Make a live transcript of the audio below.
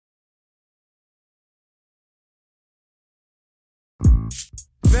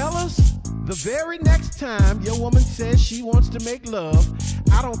Fellas, the very next time your woman says she wants to make love,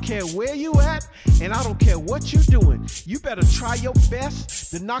 I don't care where you at, and I don't care what you're doing. You better try your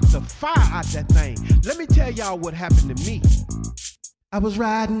best to knock the fire out that thing. Let me tell y'all what happened to me. I was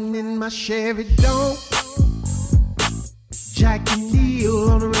riding in my Chevy Dome, Jack and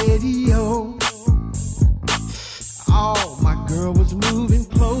Neil on the radio. Oh, my girl was moving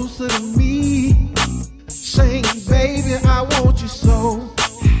closer to me, saying, baby, I want you so.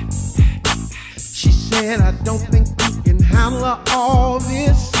 She said, I don't think you can handle all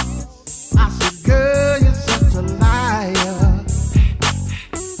this. I said, girl, you're such a liar.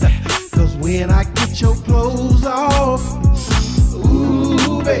 Cause when I get your clothes off,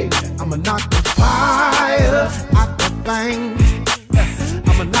 ooh, baby, I'ma knock the fire out the thing.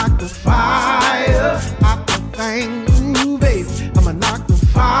 I'ma knock the fire out the thing. Ooh, baby, I'ma knock the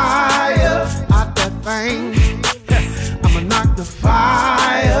fire out that thing. I'ma knock the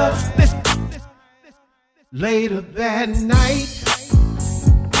fire. Later that night,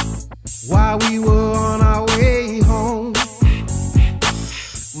 while we were on our way home,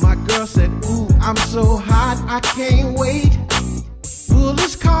 my girl said, ooh, I'm so hot, I can't wait. Pull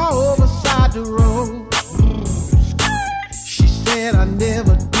this car over side the road. She said, I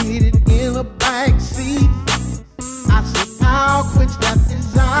never did it in a back seat. I said, I'll quench that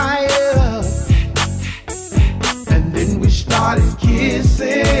desire. And then we started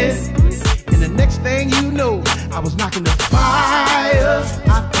kissing. And the next thing you know, I was knocking the fire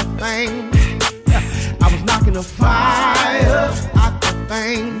out that thing. I was knocking the fire out that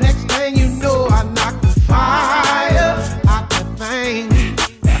thing. Next thing you know, I knocked the fire out that thing.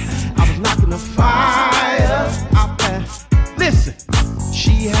 I was knocking the fire out that. Listen,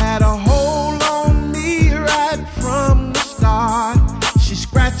 she had a hold on me right from the start. She's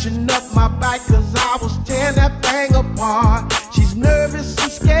scratching up my back cause I was tearing that thing apart. She's nervous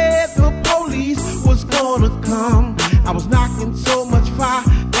and scared the police was gonna come. I was knocking so much fire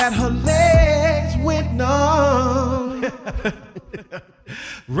that her legs went numb.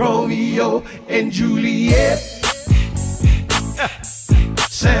 Romeo and Juliet,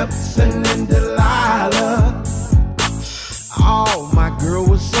 Samson and Delilah. Oh, my girl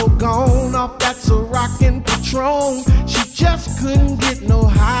was so gone off that Ciroc and Patron, she just couldn't get no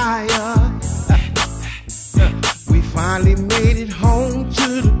higher. We finally made it home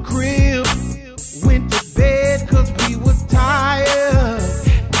to the crib, went to bed cause we were tired.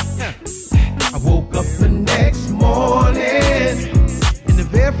 I woke up the next morning, and the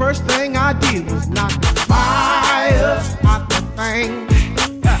very first thing I did was knock the fire out the thing.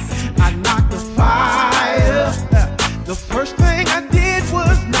 I knocked the fire. The first thing I did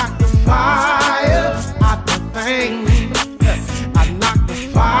was knock the fire out the thing. I knocked the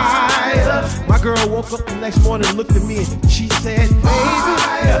fire. My girl woke up the next morning and looked at me and she said, baby,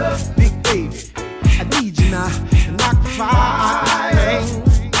 big baby, I need you now to knock the fire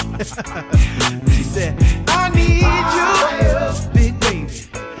out the thing. She said, I need you, big baby,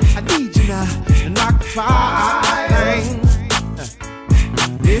 I need you now to knock the fire out the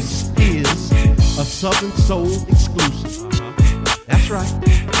thing. This is a Southern Soul exclusive. That's right.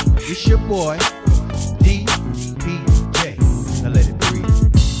 It's your boy, DPJ. Now let it breathe.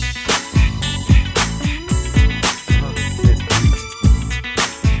 Let it breathe.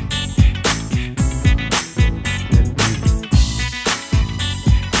 Let it breathe.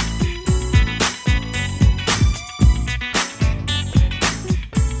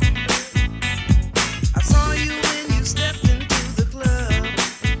 I saw you when you stepped into the club.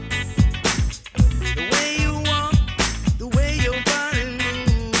 The way you walk, the way your body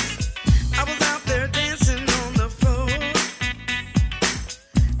moves. I was out there dancing on the floor.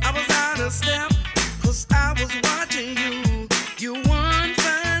 I was out of step, cause I was watching you. You one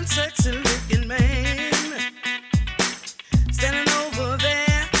fine, sexy looking man, standing over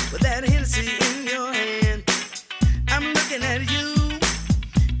there with that Hennessy in your hand. I'm looking at you,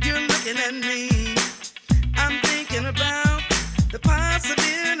 you're looking at me. I'm thinking about the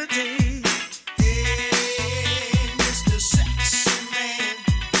possibility. Hey, Mr. Sexy Man,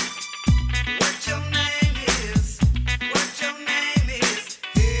 what your name is? What your name is?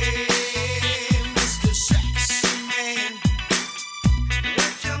 Hey, Mr. Sexy Man,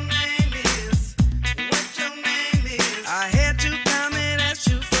 what your name is? What your name is? I had to come and ask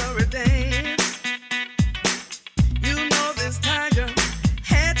you for a dance. You know this tiger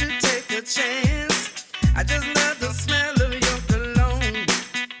had to take a chance. I just love the smell of your cologne.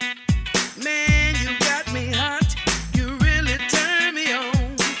 Man, you got me hot. You really turn me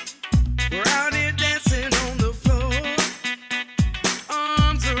on. We're out here dancing on the floor.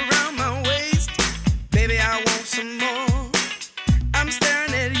 Arms around my waist. Baby, I want some more. I'm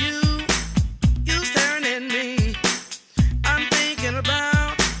staring at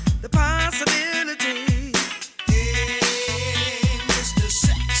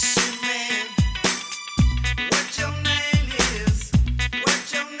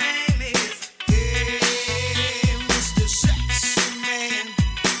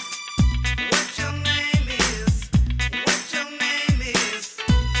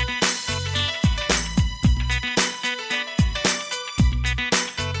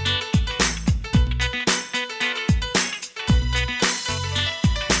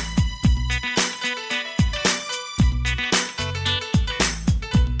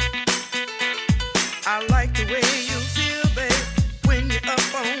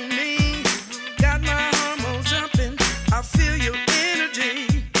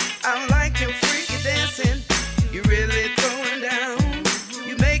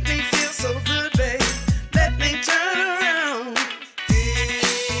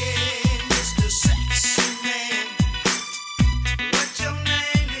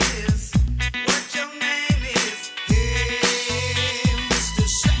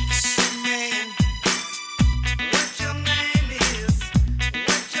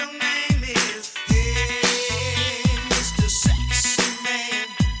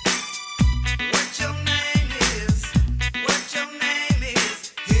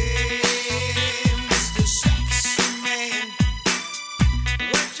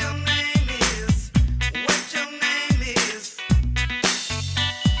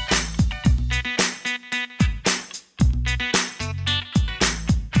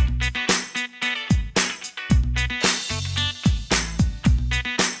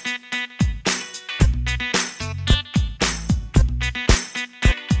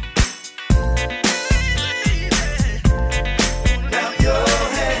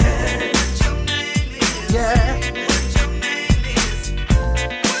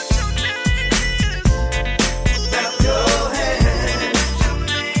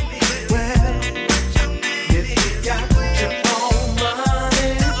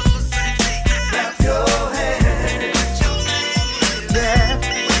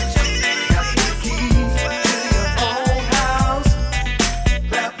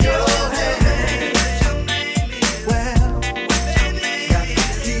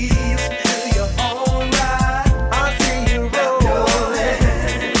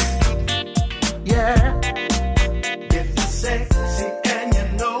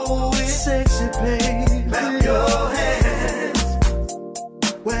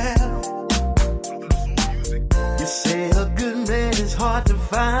Well, you say a good man is hard to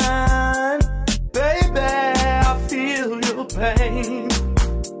find. Baby, I feel your pain.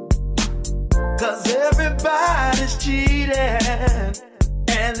 'Cause everybody's cheating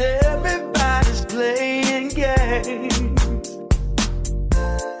and everybody's playing games.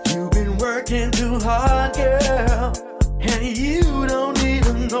 You've been working too hard, girl, and you don't need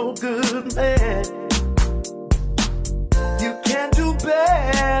a no good man. You can't do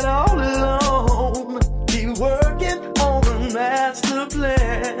bad all alone. Keep working on the master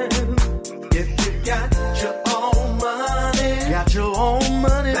plan. If you got your own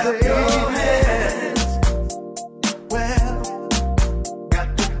money, baby. Your hands. Well, got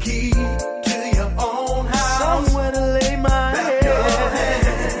the key to your own house. Somewhere to lay my head. Your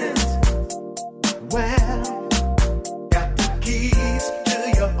hands. Well, got the keys to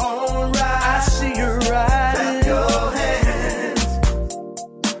your own ride. I see you riding. Your hands.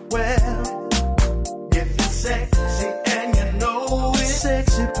 Well, if you're sexy and you know it,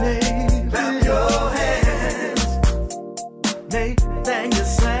 sexy baby. Clap your hands. Anything you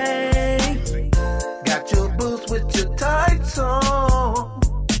say. Got your boots with your tights on.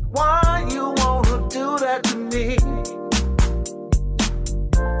 Why you wanna do that to me?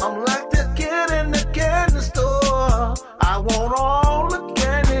 I'm like the kid in the candy store. I want all the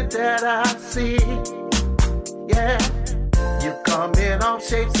candy that I see. Yeah, you come in all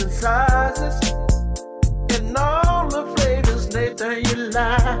shapes and sizes, and all the flavors, Nathan, you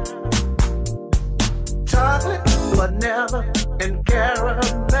like. Chocolate, vanilla, and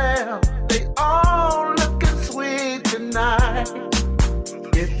caramel, they all looking sweet tonight.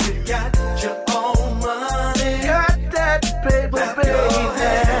 If you got your own money, got that paper,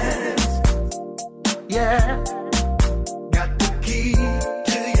 baby. Yeah, got the key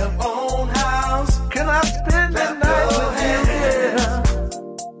to your own house. Can I spend the night with you?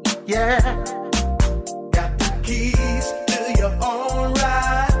 Yeah, got the keys to your own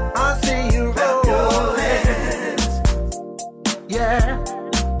ride. I see you roll. Yeah,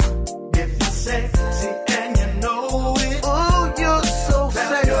 if you're sexy and you know it. Oh, you're so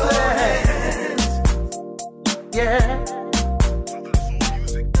sexy. Yeah,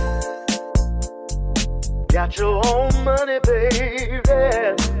 got your own money, baby.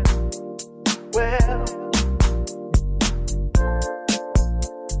 Well,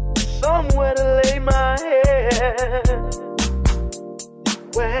 somewhere to lay my head.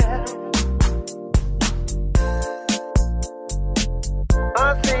 Well, I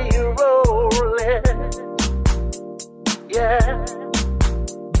see you rolling, yeah.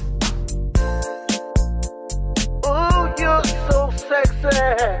 Ooh, you're so sexy,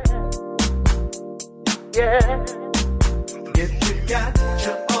 yeah. If you got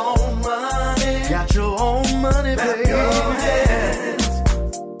your own money, baby. Your hands.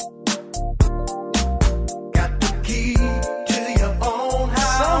 Got the key to your own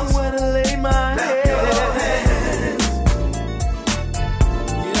house. Somewhere to lay my head.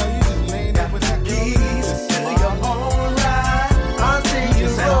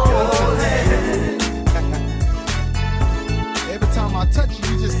 Touch you,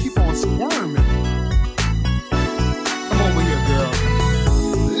 you just keep on squirming. Come over here, girl.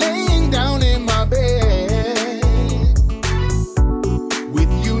 Laying down in my bed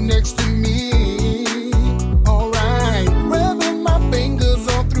with you next to me. Alright, rubbing my fingers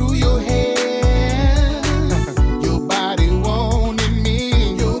all through your hair. Your body wanting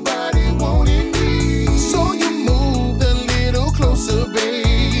me, your body wanting me. So you moved a little closer,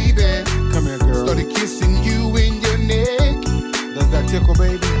 baby. Come here, girl. Started kissing you in your neck. Does that tickle,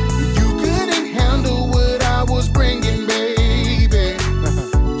 baby? You couldn't handle what I was bringing, baby.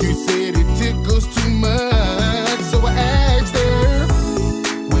 You said it tickles too much, so I asked her,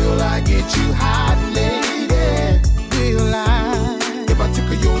 will I get you hot, lady? Will I? If I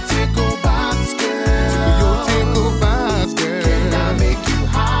tickle your tickle box, girl. Tickle your tickle box, girl. Can I make you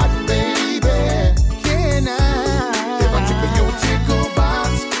hot, baby? Can I? If I tickle your tickle box,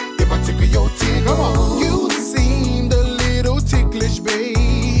 if I tickle your tickle. Come on. You seemed a little ticklish,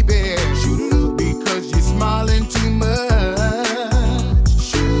 baby, because you're smiling too much.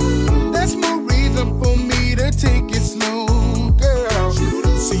 That's more reason for me to take it slow, girl.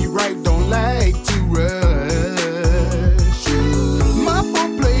 See, right don't like to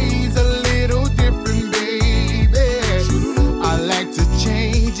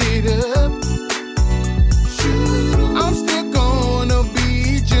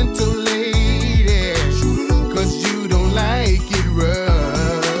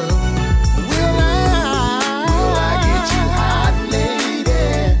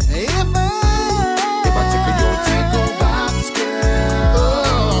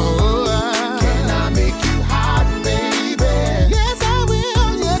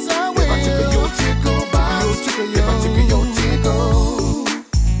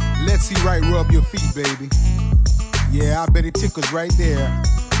tickles right there.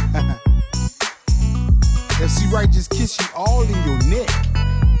 FC Right just kiss you all in your neck.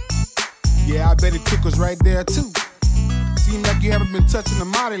 Yeah, I bet it tickles right there too. Seems like you haven't been touching a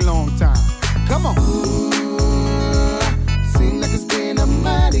mighty long time. Come on. Seems like it's been a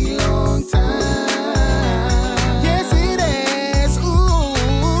mighty long time. Yes, it has. Ooh.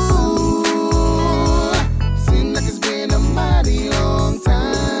 Seems like it's been a mighty long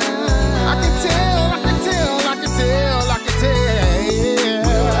time. I can tell.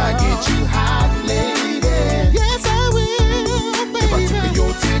 Will I get you hot, lady? Yes, I will, baby. If I tickle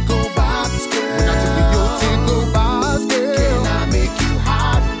your tickle box, girl. When I tickle your tickle box, girl. Can I make you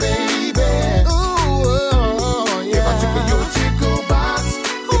hot, baby? Ooh, yeah. If I tickle your tickle box,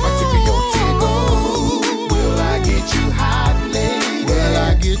 if I tickle your tickle, will I get you hot, lady? Will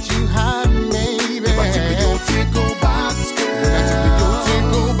I get you hot, baby? If I tickle your tickle box, girl. When I tickle your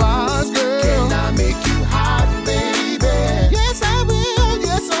tickle box, girl. Can I make you hot, baby? Yes, I will.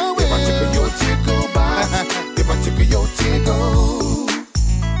 Yes, I will. If I tickle your tickle box, if I tickle your tickle.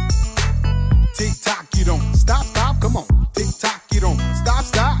 Tick tock, you don't stop, stop. Come on. Tick tock, you don't stop,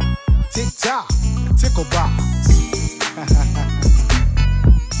 stop. Tick tock, tickle box.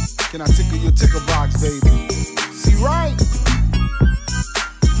 Can I tickle your tickle box, baby? See right?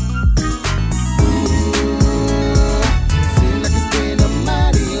 Seems like it's been a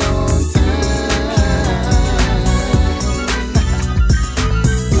mighty long time.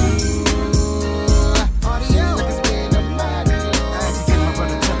 Seems like it's been a mighty long time. I had to get my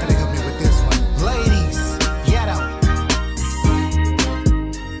brother Tucker to help me with this one. Ladies, get out.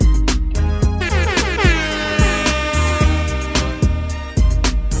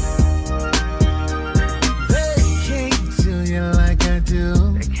 They can't do you like I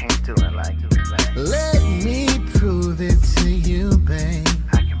do. They can't do it like you, babe. Let me prove it to you, babe.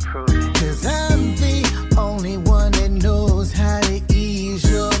 I can prove it. 'Cause I'm the only one that knows how to ease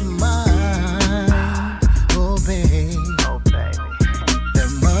your mind. Oh, babe. Oh, baby.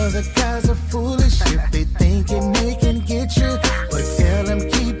 Them other guys are foolish if they think they can get you. But tell them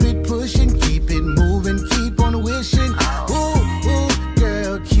keep it pushing, keep it moving, keep on wishing. Ooh, ooh,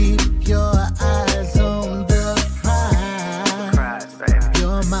 girl, keep your eyes on the prize. Prize, baby.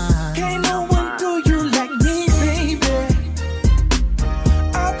 You're mine. Can't no one do you like me, baby.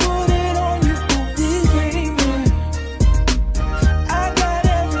 I put it on you, baby. I got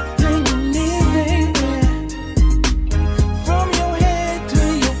everything you need, baby. From your head to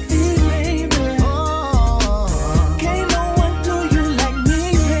your feet, baby. Oh, Can't no one do you like me,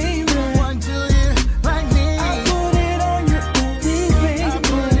 baby. one do you like me? I put it on you, baby. I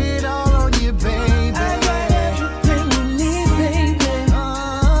put it all on you, baby. I got everything you need, baby.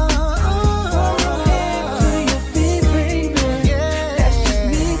 From your head to your feet, baby. That's just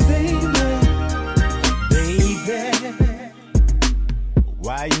me, baby. Baby,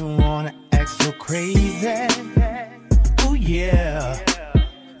 why you wanna act so crazy? Oh yeah,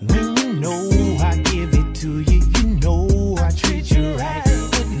 when you know I give it to you, you know I treat you right.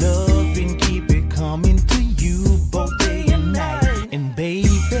 With love and keep it coming to you both day and night. And baby,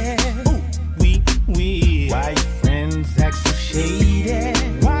 why your friends act so shady?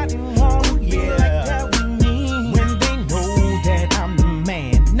 Why they want you like that with me? When they know that I'm the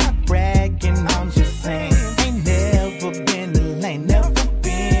man, not bragging, I'm just saying. Ain't never been the lane, never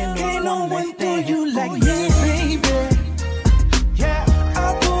been the Can't no one do you like me, baby. Yeah,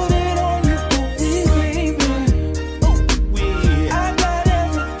 I put it on you, baby. I got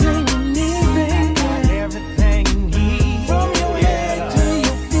everything you need, baby. Everything you need. From your head to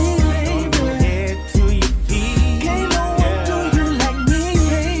your feet, baby. Head to your feet. Can't no one do you like me,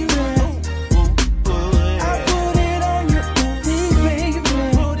 baby. I put it on you, baby.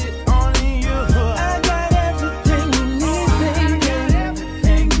 Put it on you. I got everything you need, baby.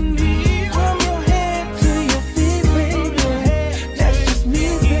 Everything you need. From your head to your feet, baby. That's just me,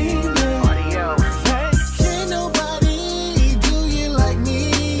 baby. Audio. Can't nobody do you like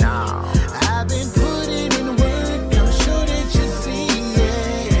me. No. I've been putting in work, I'm sure that you see,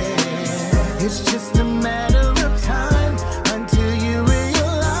 yeah. It's just a matter of time until you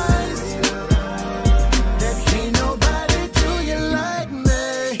realize that can't nobody do you like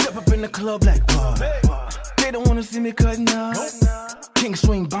me. Step up in the club like what? They don't wanna see me cutting up. King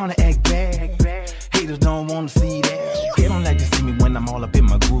swing bound to act bad. Haters don't wanna see that. They don't like to see me when I'm all up in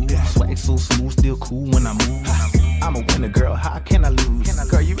my groove. Swag so smooth, still cool when I move. I'm a winner, girl. How can I lose?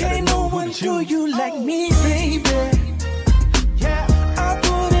 Girl, you gotta know who to choose. You like me, baby. Yeah, I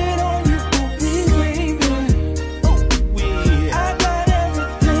put it on you, baby. I got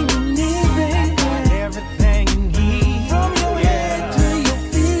everything you need, baby. Everything you need. From your head to your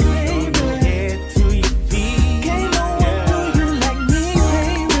feet, baby. Head to your feet. Can't no one do you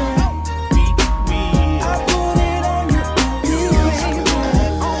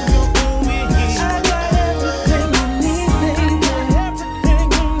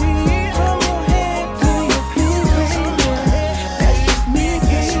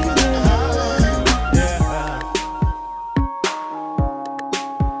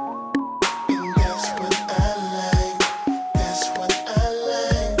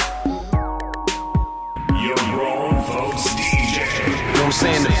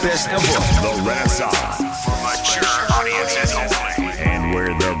saying the best ever. The Renaissance for mature audiences only. And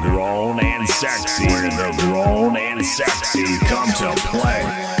where the grown and sexy, come to play.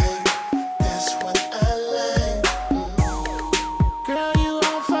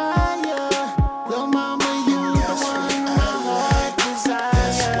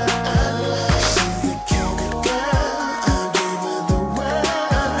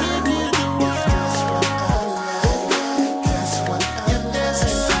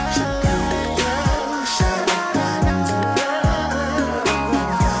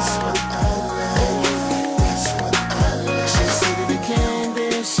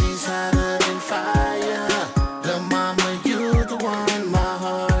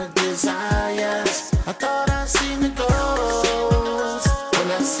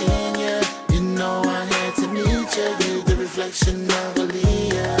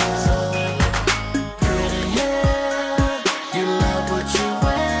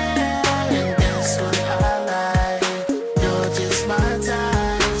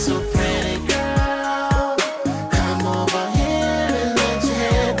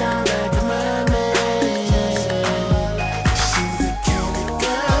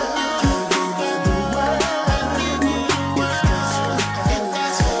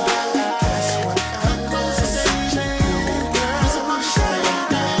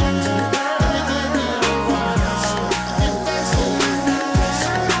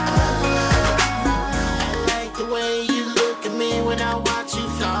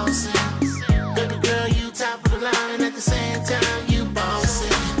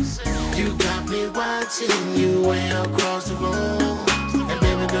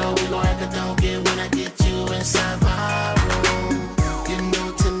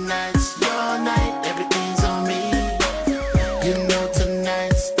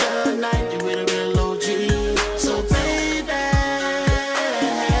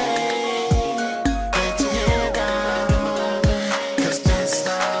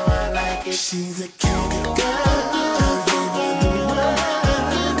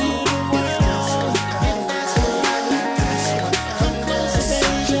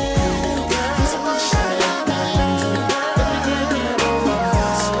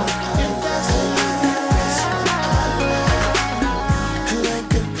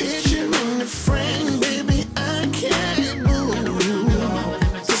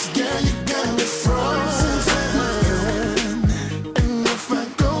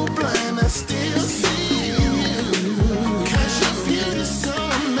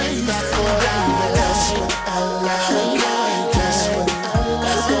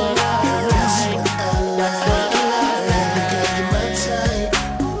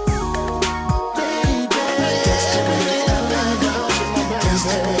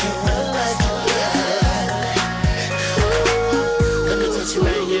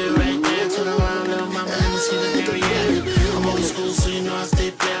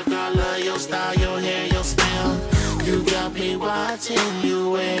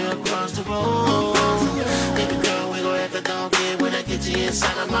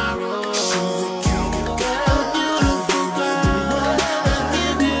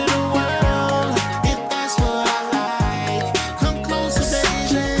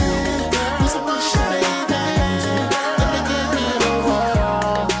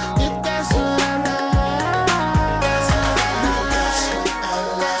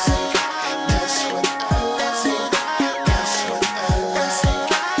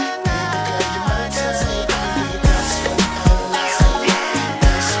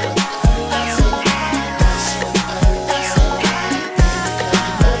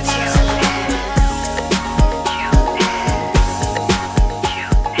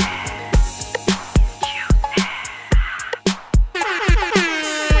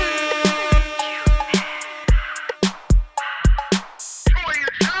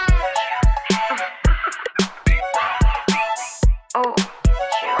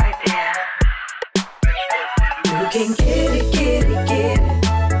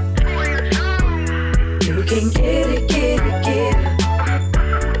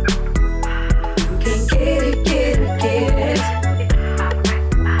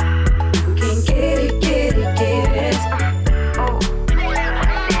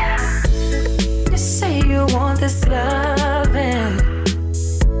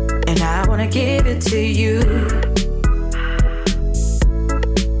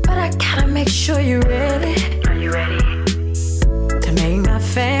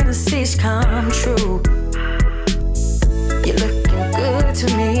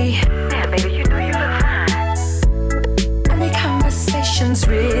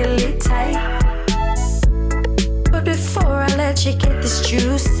 Really tight, but before I let that you get this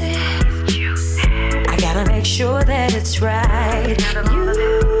juicy. I gotta make sure that it's right. You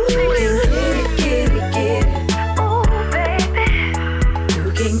can get it. Oh, baby. You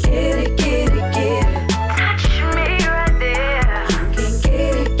can get it. Touch me right there. You can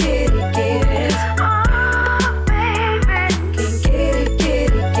get it. Oh, baby. You can get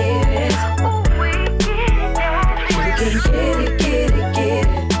it. Oh, we get that. You can get it.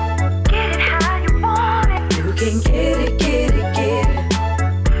 Get it how you want it. You can get it.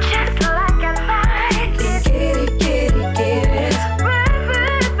 Just like I like it. Get it.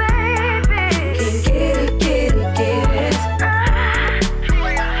 Baby. You can get it.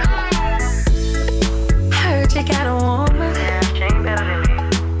 Heard you got a woman. She ain't better than me.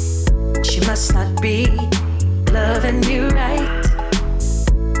 She must not be loving you right.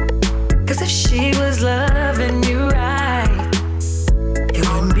 'Cause if she was loving you right, it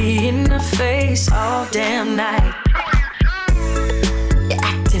wouldn't be in the face all damn night. You're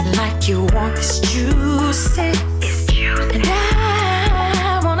acting like you want this juicy. And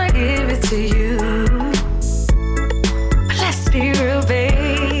I wanna give it to you. But let's be real,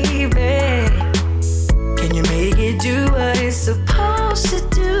 baby. Can you make it do what it's supposed to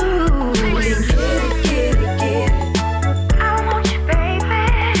do? You can get it. I want you, baby.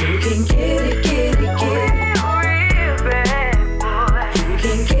 You can get it. Real bad boy. You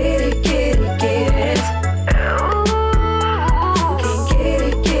can get it. Ooh. You can get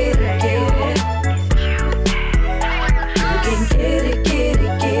it. You can get it.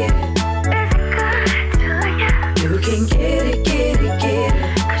 Is it good to you? You can get it.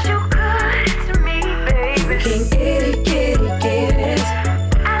 'Cause you're good to me, baby. You can get it.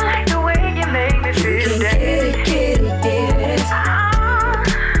 I like the way you make me feel. You can get it.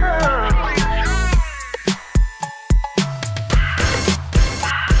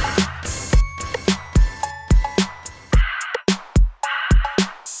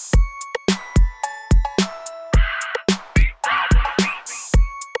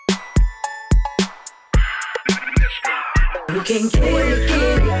 You can get it. You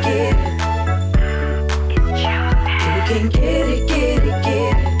can get it.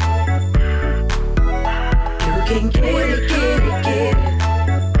 You can get it. You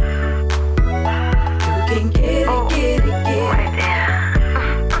can get it. Right there.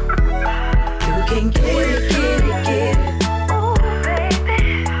 You can get it. Oh, baby.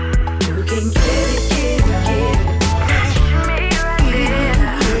 You can get it. Touch me right there.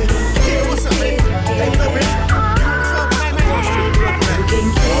 Yeah, what's up, man? Hey, what's up, man?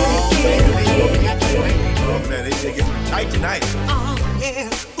 Oh, man, they get tight tonight. Oh, yeah.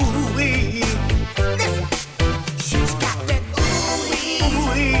 Ooh-wee. Listen. She's got that ooh-wee.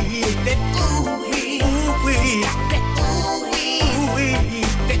 Ooh-wee. That ooh-wee. Ooh-wee. That ooh-wee. Ooh-wee.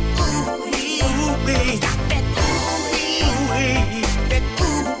 That ooh-wee. Ooh-wee. Got that ooh-wee. Ooh-wee. That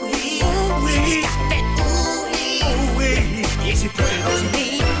ooh-wee. Ooh-wee. Got that ooh-wee. Ooh-wee. Yeah, she put it on me.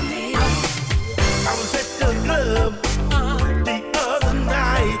 I was at the club the other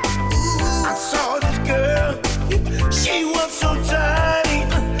night. I saw this girl. She was so tiny.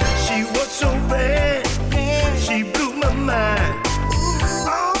 She was so bad. She blew my mind.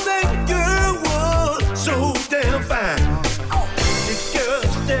 Oh, that girl was so damn fine. This girl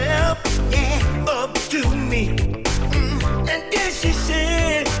stepped up to me. And then she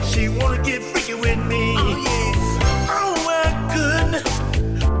said she wanna get freaky with me. Oh, I couldn't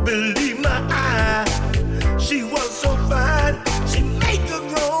believe my eyes. She was so fine. She make a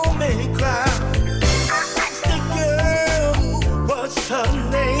grown man cry. I asked the girl what's her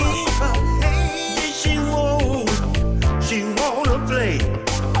name. Did she wanna play?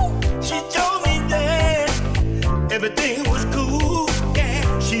 She told me that everything was cool.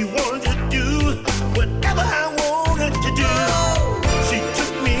 She wanted to do whatever I wanted to do. She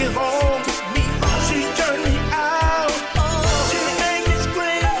took me home. She turned me out. She made me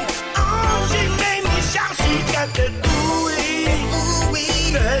scream. Oh, she made me shout. She got that ooh-wee.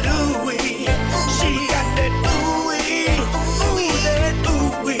 That ooh-wee. She got that ooh-wee. Ooh, that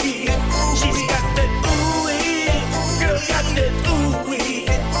ooh-wee. She's got that ooh-wee. Girl got that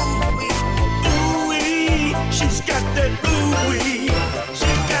ooh-wee. Ooh-wee. She's got that ooh-wee.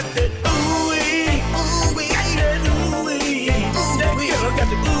 She got that ooh-wee. Got that ooh-wee. That girl got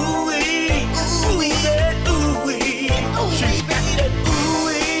the ooh-wee. Ooh, that ooh-wee. She's got that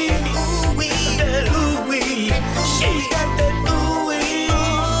ooh-wee. That ooh-wee. She's got that ooh-wee.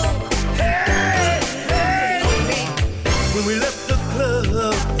 Hey, hey. When we left the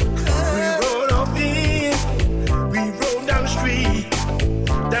club, we rode off in. We rode down the street,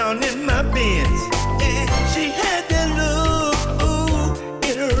 down in my Benz. She had that look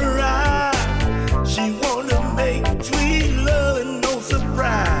in her eye. She wanna make sweet love.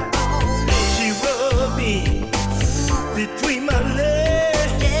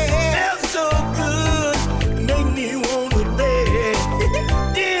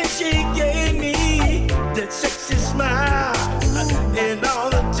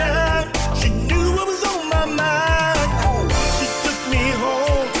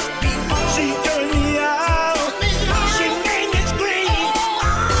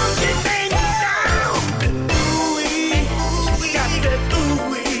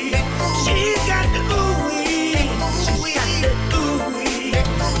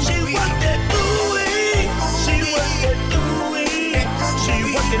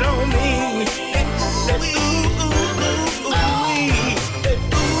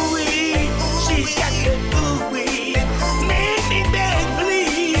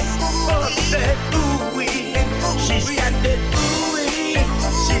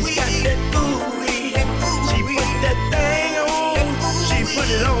 put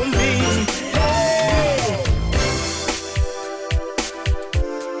it on me. Hey.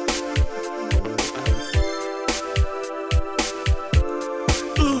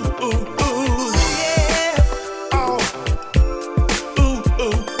 Ooh, ooh, ooh, yeah. Oh. Ooh,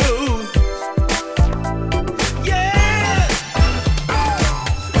 ooh, ooh. Yeah.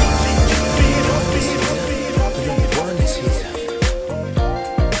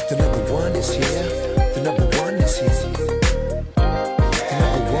 The number one is here. The number one is here. The number one is here. The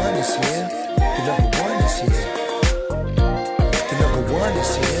number one is here. The number one is here. The number one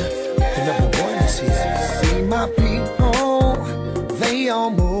is here. The number one is here. See my people, they all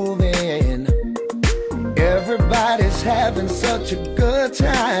moving. Everybody's having such a good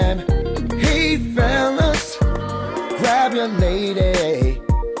time. Hey fellas, grab your lady.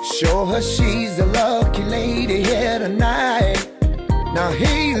 Show her she's the lucky lady here tonight. Now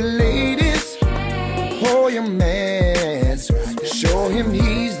hey ladies, hold your man. Show him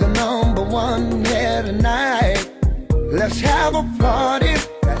he's the number one here tonight. Let's have a party,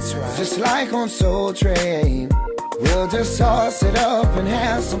 That's right. just like on Soul Train. We'll just toss it up and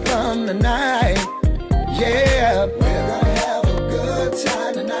have some fun tonight. Yeah, we're gonna have a good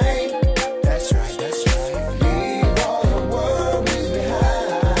time tonight. That's right. That's right. Leave all the worries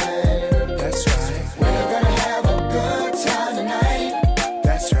behind. That's right. We're gonna have a good time tonight.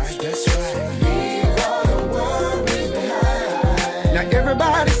 That's right. That's right. Leave all the worries behind. Now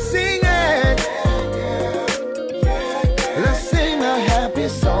everybody sing it. Let's sing a happy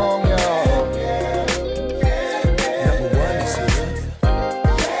song, y'all. Number one is here.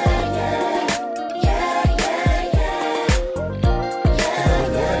 The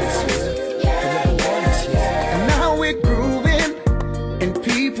number one is here. The number one is here. And now we're grooving and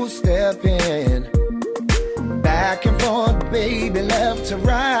people stepping back and forth, baby, left to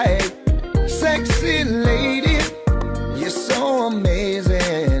right. Sexy lady, you're so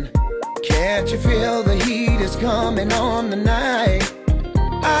amazing. Can't you feel the heat is coming on tonight?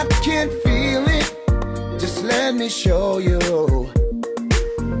 I can't feel it, just let me show you.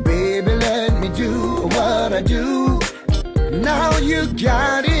 Baby, let me do what I do. Now you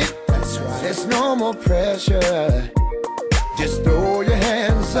got it. That's right. There's no more pressure. Just throw your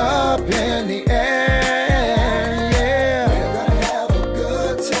hands up in the air. Yeah. We're gonna have a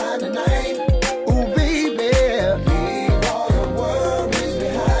good time tonight. Ooh, baby. Leave all your worries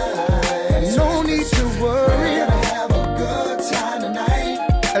behind. No need to worry. We're gonna have a good time tonight.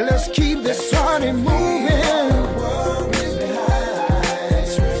 Let's keep this party moving. Worries behind.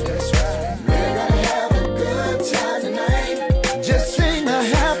 That's right. That's right. We're gonna have a good time tonight. Just sing a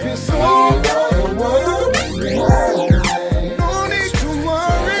happy song. No need to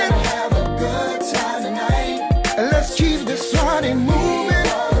worry. Have a good time tonight. Let's keep this party moving.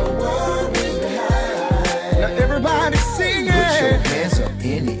 Now everybody sing Put your it. hands up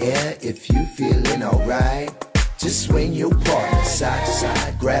in the air if you feeling alright. Just swing your partner side to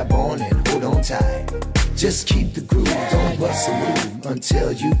side. Grab on and hold on tight. Just keep the groove, don't bust a move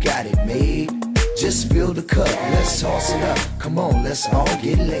until you got it made. Just fill the cup, let's toss it up. Come on, let's all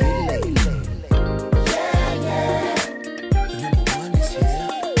get laid. The number one is here.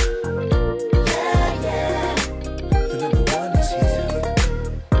 The number one is here.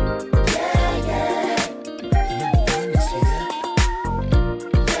 The number one is here.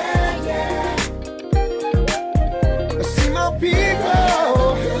 See my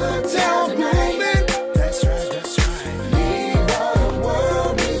people down grooving. That's right, that's right. Leave all the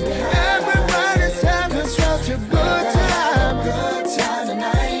worries behind. Everybody's having such a good time. Good time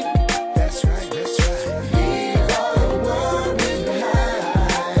tonight. That's right, that's right. Leave all the worries behind.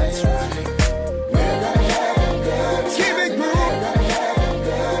 That's right. We're gonna have a good time. Keep it grooving.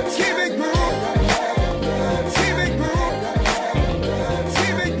 Keep it grooving. Keep it grooving.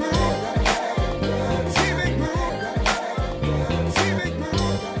 Keep it grooving. Keep it grooving. Keep it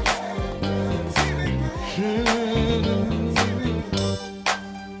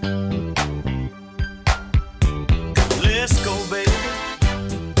Let's go, baby,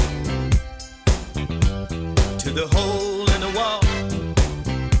 to the hole in the wall.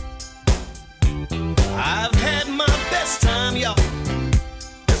 I've had my best time, y'all.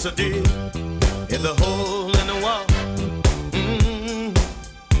 Yes, I did. In the hole in the wall.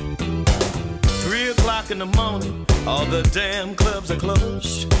 3 o'clock in the morning, all the damn clubs are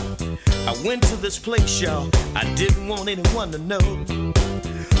closed. I went to this place, y'all, I didn't want anyone to know.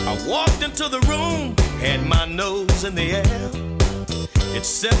 I walked into the room, had my nose in the air. It's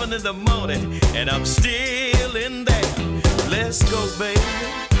 7 in the morning, and I'm still in there. Let's go, baby,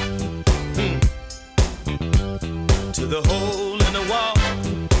 to the hole in the wall.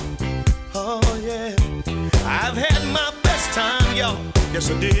 Oh, yeah, I've had my best time, y'all. Yes,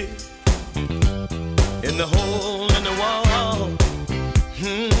 I did. In the hole in the wall.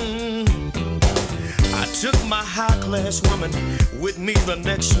 I took my high-class woman with me the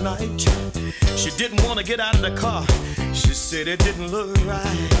next night. She didn't want to get out of the car. She said it didn't look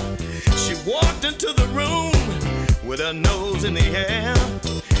right. She walked into the room with her nose in the air.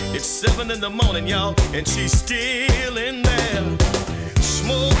 It's 7 in the morning, y'all, and she's still in there.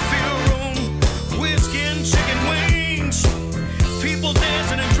 Smoke-filled room, whiskey and chicken wings, people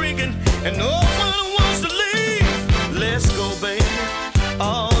dancing and drinking, and no one wants to leave. Let's go, baby.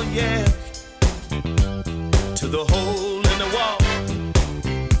 Oh yeah. To the hole in the wall.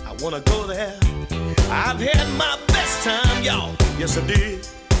 I wanna go there. I've had my best time, y'all. Yes, I did.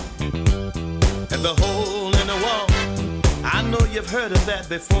 At the hole in the wall. I know you've heard of that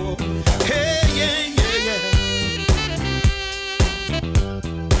before. Hey, yeah, yeah, yeah.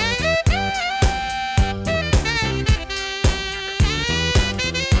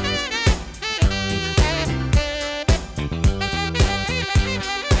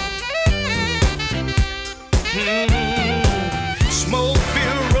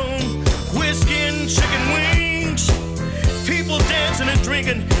 Smoke-filled room, whiskey and chicken wings, people dancing and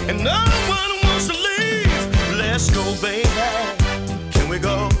drinking, and no one wants to leave. Let's go, baby. Can we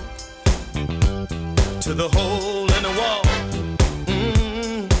go to the hole in the wall?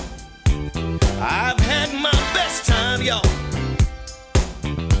 I've had my best time, y'all,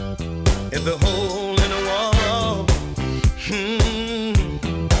 in the hole in the wall.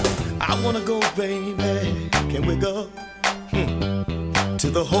 I wanna go, baby. Can we go to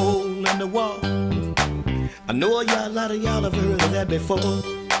the hole in the wall? I know a lot of y'all have heard of that before.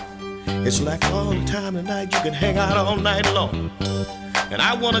 It's like all the time tonight, you can hang out all night long. And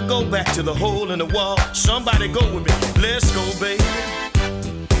I wanna go back to the hole in the wall. Somebody go with me. Let's go, baby.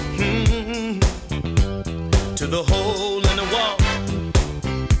 To the hole in the wall.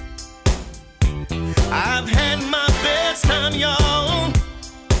 I've had my best time, y'all,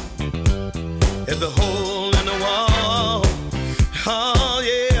 at the hole in the wall. Oh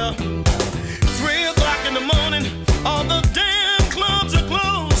yeah. 3 o'clock in the morning, all the damn clubs are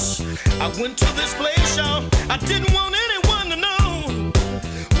closed. I went to this place, y'all, I didn't want anyone to know.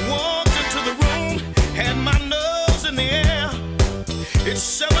 Walked into the room, had my nose in the air. It's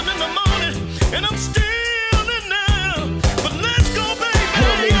 7 in the morning, and I'm still in there. But let's go, baby.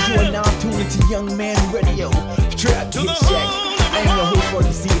 Hello, ladies, you are now tuned into Young Man Radio. Trap Kid Shack. I am your host for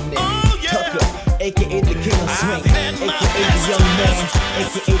this evening, Tucker, aka the King of Swing, aka the Young Man,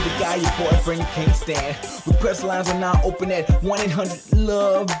 aka the guy your boyfriend can't stand. Request lines are now open at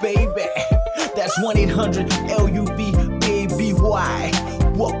 1-800-LOVE-BABY. That's 1-800-LUV-BABY.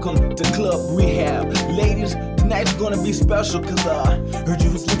 Welcome to Club Rehab. Ladies, tonight's gonna be special cause heard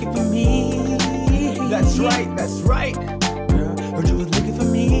you was looking for me. That's right, that's right. Heard you was looking for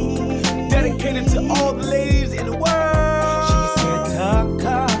me. Dedicated to all the ladies in the world. She said,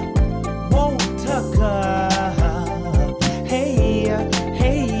 Tucker, whoa, Tucker. Hey,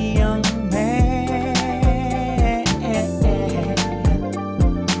 hey, young man.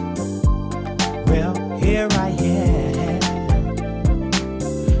 Well, here I am,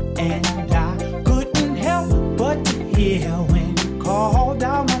 and I couldn't help but to hear when you called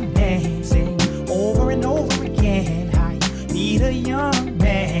out my name, saying over and over again how you need a young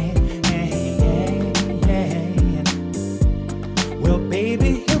man. Well,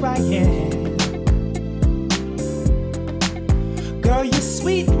 baby, here I am. Girl, you're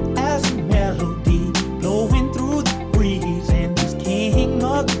sweet as a melody blowing through the breeze, and this king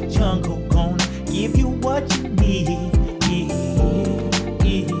of the jungle gonna give you what you need.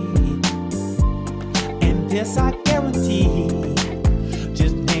 And this I guarantee.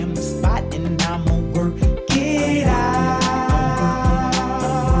 Just name the spot and I'ma work it out.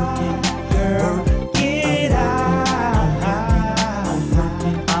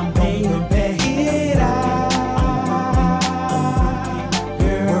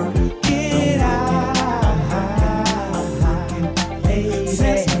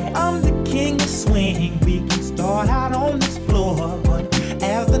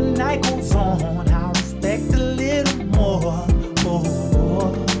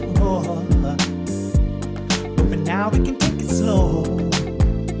 Now we can take it slow.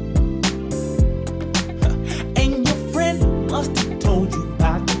 And your friend must have told you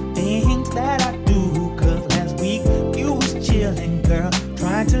about the things that I do, cause last week you was chilling, girl,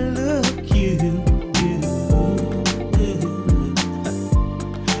 trying to look cute.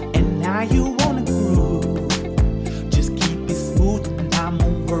 And now you wanna groove. Just keep it smooth and I'ma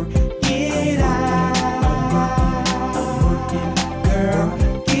work it out. I'm working, girl,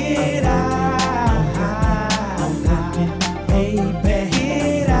 get out. Baby,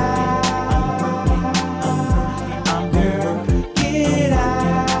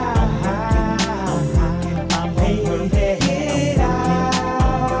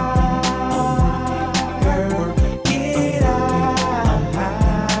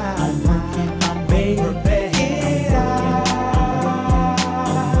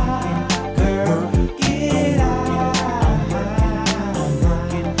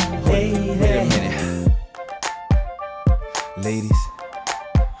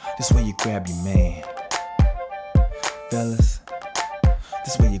 This way you grab your man. Fellas,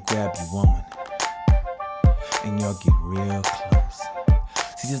 this way you grab your woman. And y'all get real close.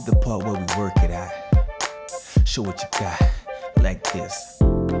 See, this is the part where we work it out. Show what you got, like this.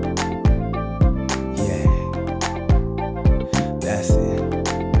 Yeah, that's it.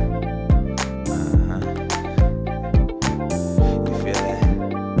 You feel that?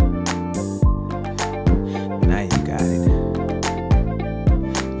 Now you got it.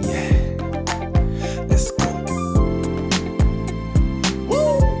 Yeah, let's go.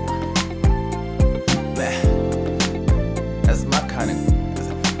 Woo! That's my kind of.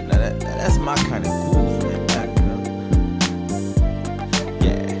 That's my kind of groove.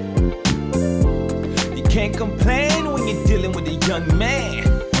 Can't complain when you're dealing with a young man.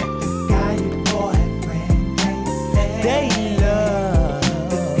 The guy your boyfriend can't stand. They love.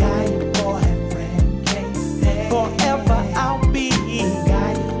 The guy your boyfriend can't stand. Forever I'll be. The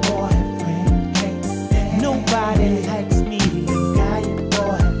guy your boyfriend can't stand. Nobody likes me. The guy your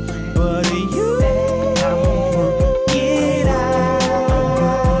boyfriend but you. I'm work it out.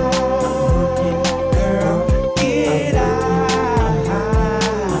 Girl, get out.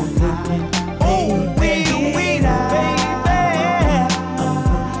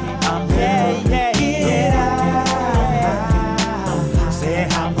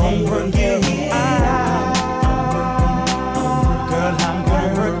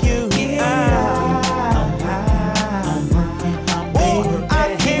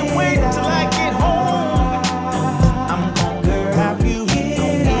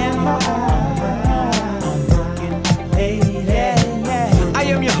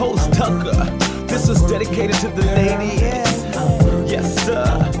 Dedicated to the ladies, yes sir.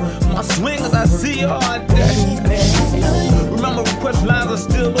 My swingers, I see you all day. Remember, request lines are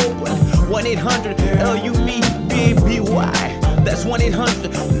still open. 1-800-LUV-BBY. That's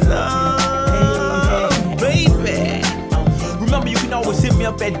 1-800-LOVE, baby. Remember, you can always hit me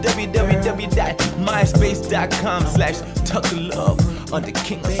up at www.myspace.com/TuckerLove under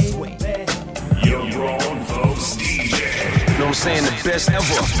King of Swing. Your grown folks DJ. You know what I'm saying? The best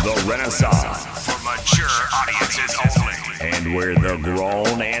ever. The Renaissance. For mature audiences only. And where the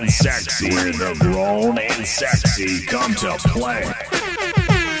grown and sexy. Where the grown and sexy come to play.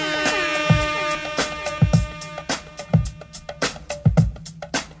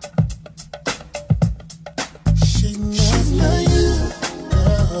 She's not you.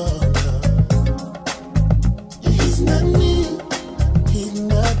 He's not me. He's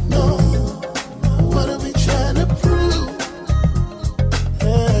not no. What are we trying to prove?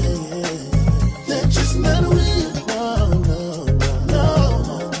 Hey, they're just not real.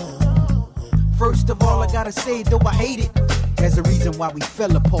 No. First of all, I gotta say, though I hate it, there's a reason why we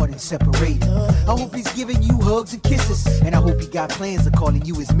fell apart and separated. I hope he's giving you hugs and kisses, and I hope he got plans of calling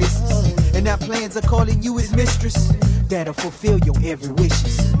you his missus, and now plans of calling you his mistress that'll fulfill your every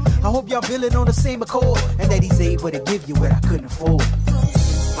wishes. I hope y'all feeling on the same accord, and that he's able to give you what I couldn't afford.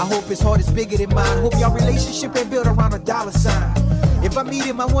 I hope his heart is bigger than mine. Hope y'all relationship ain't built around a dollar sign. If I meet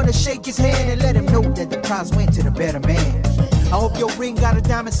him, I wanna shake his hand and let him know that the prize went to the better man. I hope your ring got a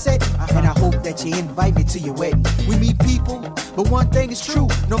diamond set, and I hope that you invite me to your wedding. We meet people, but one thing is true: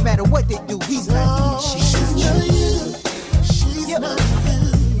 no matter what they do, he's not me and she's not you. She's not you.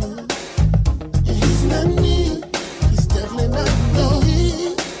 He's not me. He's definitely not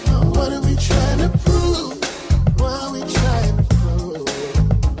me. What are we trying to prove? What are we trying to prove?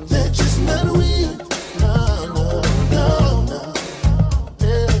 They're just not real. No.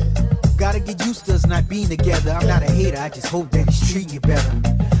 Yeah. Gotta get used to us not being together. I'm not a hater, I just hope that he's treating you better.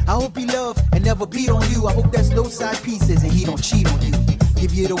 I hope he love and never beat on you. I hope there's no side pieces and he don't cheat on you.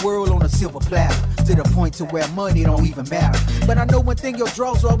 Give you the world on a silver platter, to the point to where money don't even matter. But I know one thing, your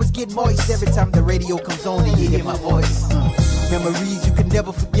drawers always get moist every time the radio comes on and you hear my voice. Memories you can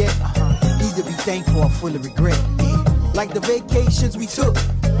never forget. Either be thankful or full of regret. Like the vacations we took,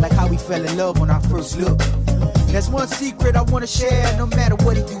 like how we fell in love on our first look. There's one secret I wanna share. No matter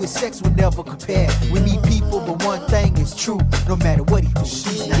what he do, his sex will never compare. We meet people, but one thing is true: no matter what he do,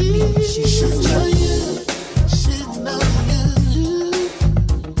 she's not me, she's not you. She's not you.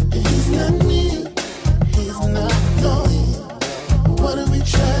 He's not me. He's not no. What are we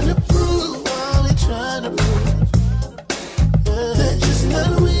trying to prove? What are we trying to prove? They're just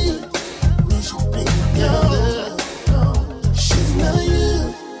not real. We should be together. She's not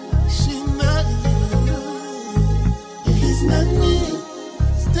you. She's not you. He's not me.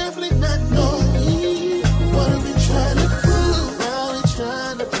 He's definitely not no. What are we trying to prove? What are we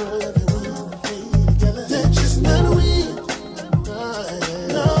trying to prove? They're just not real.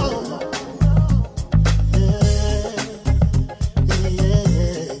 No. Yeah.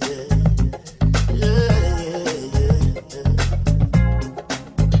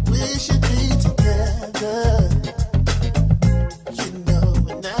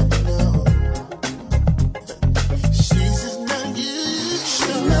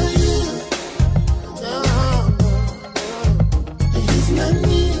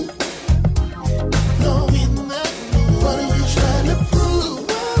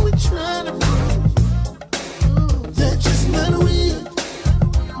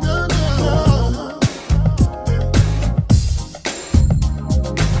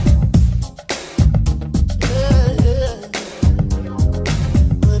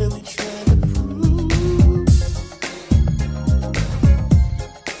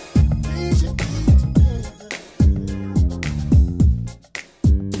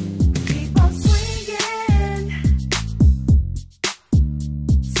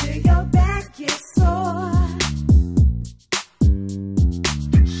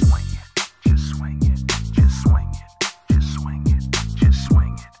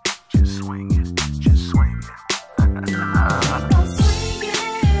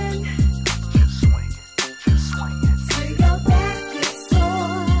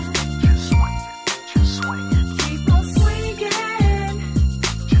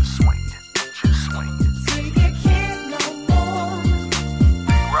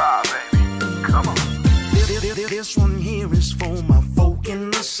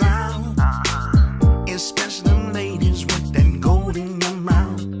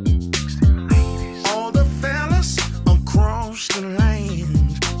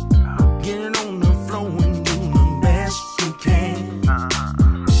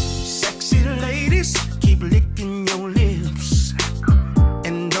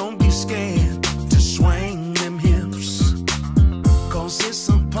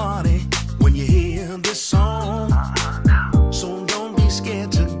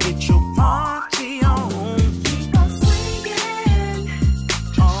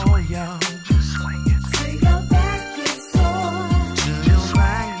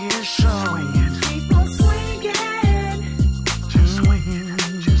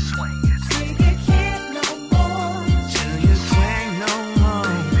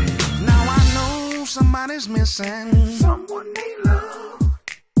 is missing someone they love.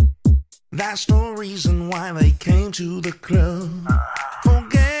 That's the reason why they came to the club.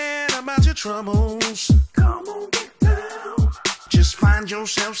 Forget about your troubles. Come on, get down. Just find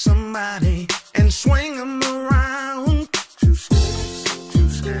yourself somebody and swing them around. 2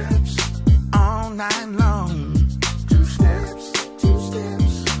 steps, all night long. 2 steps,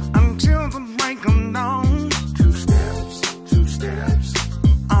 until the break of dawn. 2 steps,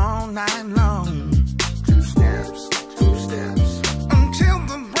 all night long. 2 steps, until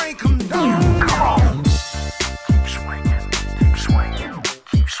the break of dawn. Come on. Keep swinging, keep swinging,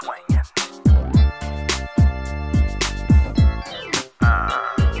 keep swinging.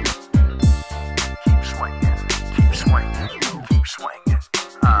 Keep swinging, keep swinging, keep swinging.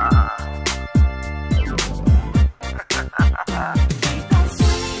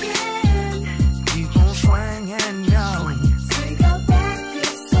 Keep on swinging, yo. Till your back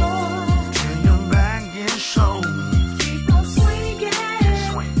is sore. Keep on swinging.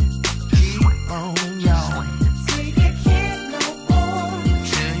 Keep on, yo. Till you can't no more.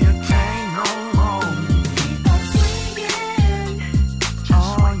 Till you can't no more. Keep on swinging.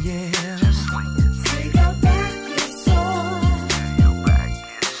 Oh yeah. Just swinging. Till your back is sore. Till your back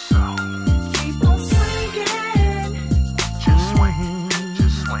is sore. Keep on swinging. Just swinging.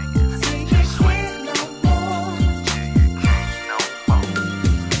 Just swinging. Till you can't no more. Till you can't no more.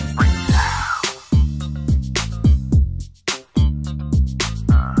 Break it down.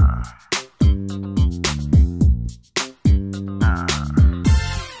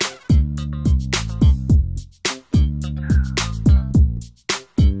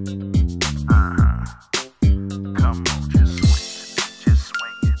 Come on, just swing it, just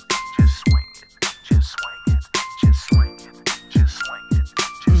swing it, just swing it, just swing it, just swing it, just swing it,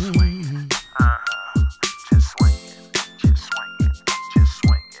 just swing it. Just swing it, just swing it, just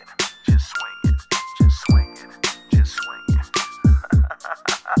swing it, just swing it, just swing it, just swing it.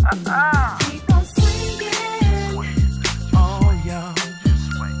 Keep on swinging. Oh, y'all, just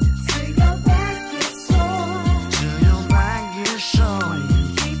swing it Till your back is sore. till your back is sore.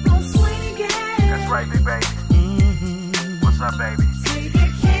 Keep on swinging. That's right, big baby. What's up, baby? Till you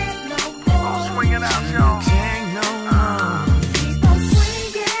can't no more. Swing it out, y'all. Can't no more. Keep on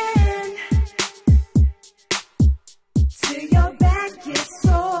swinging. Till your back is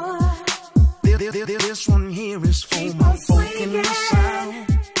sore. This one here is for Keep my on folk in the swinging. South.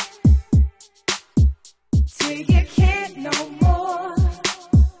 Till you can't no more.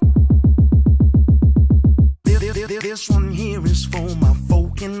 This one here is for my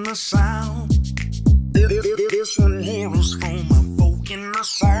folk in the South. This one here is for my folk in the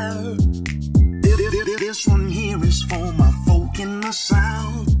South. This one here is for my folk in the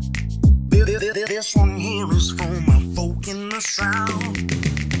South. This one here is for my folk in the South.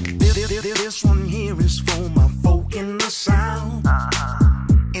 This one here is for my folk in the South.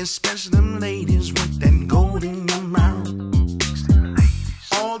 Especially them ladies with that gold in your mouth.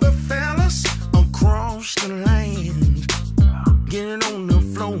 All the fellas across the land, get on the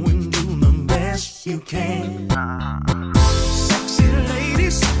floor and do the best you can. Sexy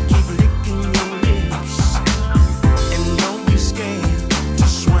ladies, keep licking your lips, and don't be scared to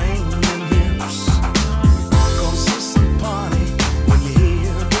swing your hips. 'Cause it's a party when you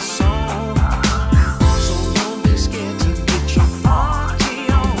hear the song. So don't be scared to get your party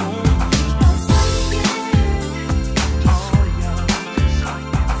on. Keep on swinging. Oh, y'all.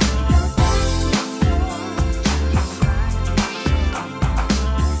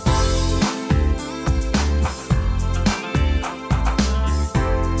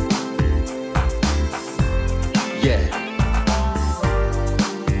 Yeah.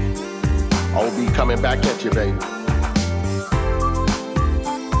 I'll be coming back at you, baby.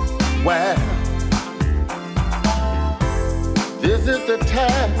 Well, this is the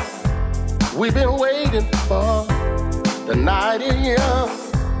time we've been waiting for. The night is young.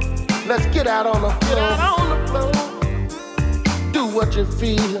 Let's get out on the floor. Do what you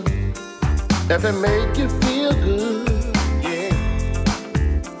feel. If it make you feel good, yeah.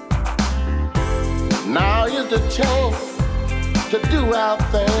 Now is the chance to do our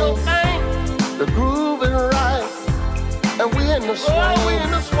thing. The groove is right, and we in the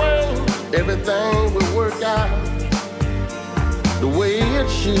swing. Everything will work out the way it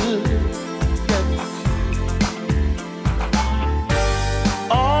should.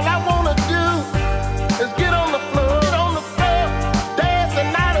 All I wanna do is get on the floor, dance the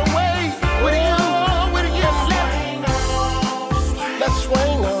night away with you. Let's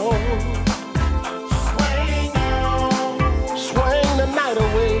swing on. Swing the night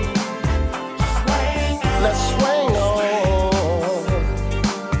away. Let's swing on.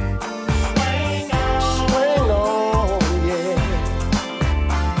 Swing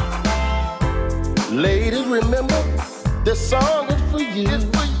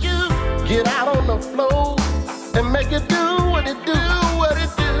make it do what it do, what it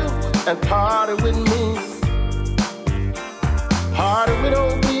do, and party with me. Party with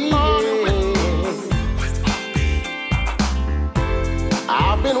OB.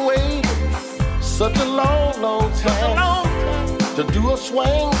 I've been waiting such a long, long time to do a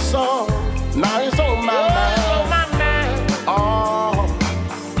swing song. Now it's on my mind. Oh,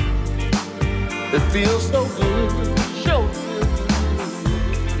 it feels so good. So good.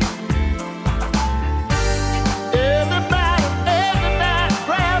 Everybody,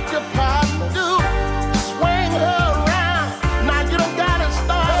 grab your partner, do swing her around. Now you don't gotta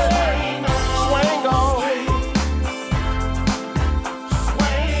start. Swing on.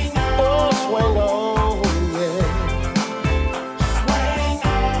 Oh, swing on, yeah.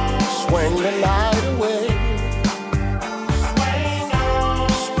 Swing the night away.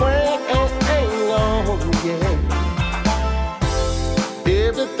 Swing on, yeah.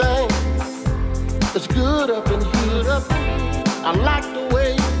 Everything is good up in here. I like the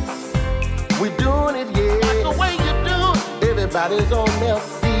way we doing it, yeah. Like the way you do it. Everybody's on their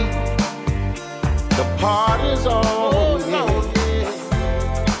feet. The party's on, yeah.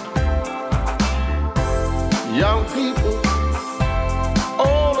 Young people,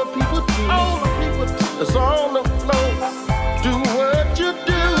 older people too. It's on the floor. Do what you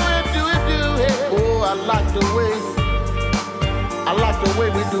do, do it, yeah. Oh, I like the way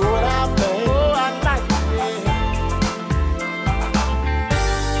we doing our thing. Oh, I like it, yeah.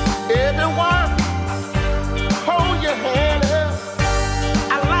 Everyone, hold your hand up.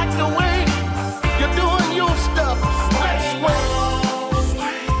 I like the way you're doing your stuff. Let's swing.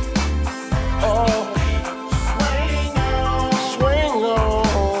 Oh. Swing on.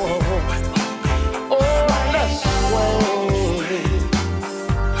 Oh, let's swing.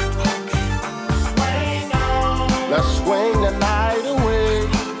 Let's swing the night away.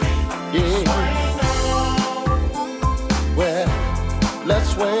 Yeah. Well, let's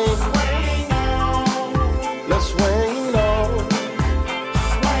swing. Let's swing on.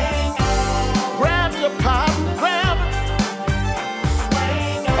 Grab your partner, grab it.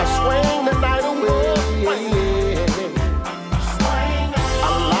 Let's swing the night away. Yeah. I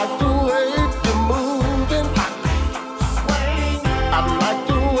like the way you're moving. I like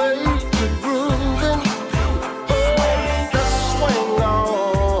the way you're grooving. Oh, let's swing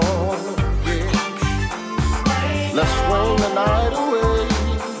on. Yeah. Let's swing the night away.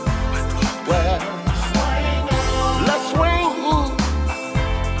 Well, let's swing.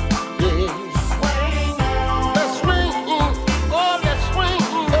 Yeah. Let's swing. Oh, let's swing.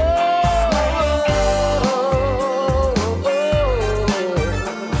 Oh,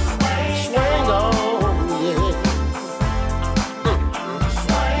 swing on. Yeah.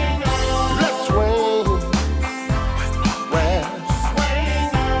 Let's swing. Well,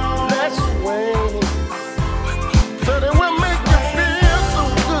 let's swing. So that will make you feel so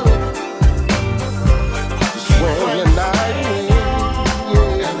good. Swing your night in, yeah.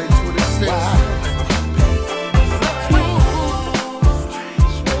 Swing on.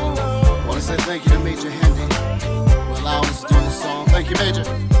 I want to say thank you to Major Handy for allowing us to do this song. Thank you, Major.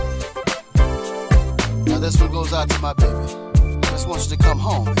 Now this one goes out to my baby. I just want you to come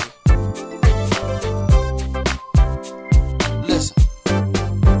home, baby. Listen.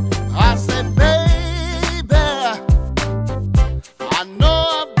 I said, baby, I know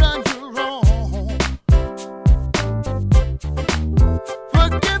I've done you wrong.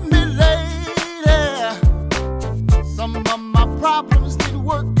 Forgive me, lady. Some of my problems need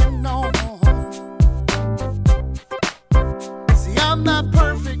working on. See, I'm not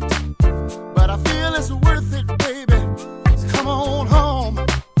perfect, but I feel it's worth it, baby. So come on home.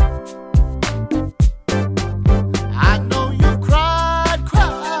 I know you cried,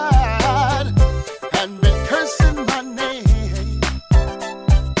 and been cursing my name.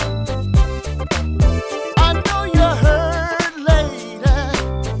 I know you hurt, lady,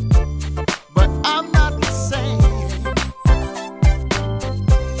 but I'm not the same.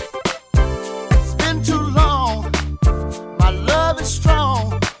 It's been too long. My love is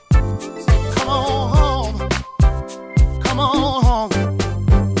strong. So come on home. Come on home.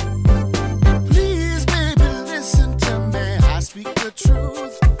 Please, baby, listen to me. I speak the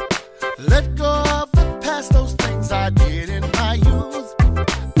truth. Let go of the past, those things I did in my youth.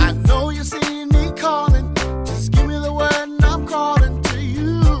 I know you see me calling. Just give me the word and I'm calling to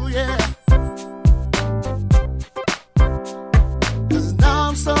you, yeah. 'Cause now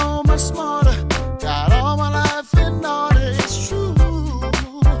I'm so much smarter. Got all my life in order, it's true.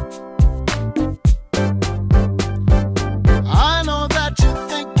 I know that you're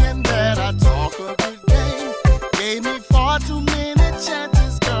thinking that I talk a good game. Gave me far too many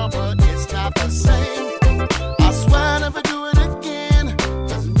chances, girl, but it's not the same. I swear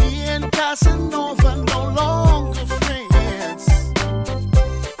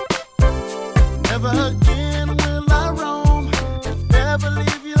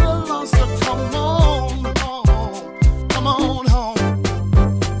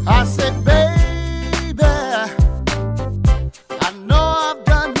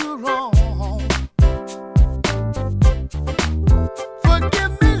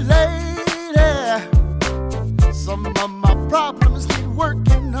some of my problems need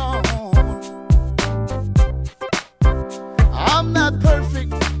working on. I'm not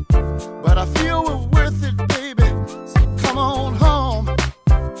perfect, but I feel we're worth it, baby. So come on home,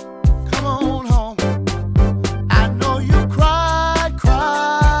 come on home. I know you cried,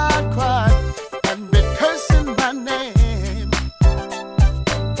 cried, cried, and been cursing my name.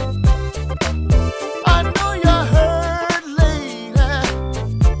 I know you're hurt, lady,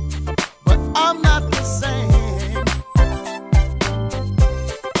 but I'm not the same.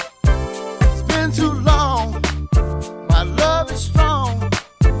 It's been too long, my love is strong.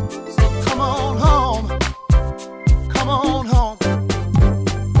 So come on home, come on home.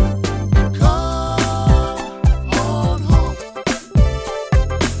 Come on home,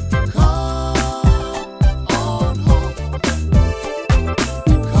 come on home,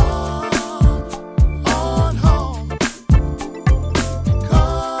 come on home, come on home,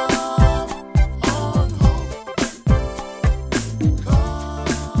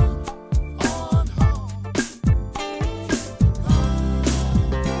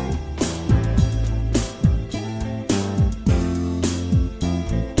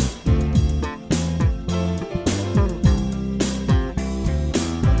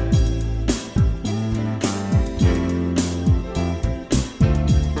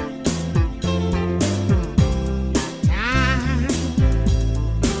 time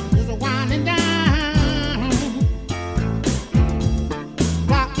is winding down.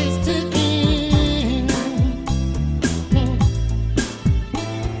 Clock is ticking.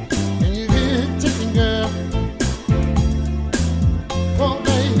 And you hear it ticking, girl. Oh,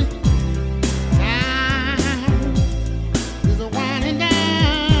 baby. Time is winding down.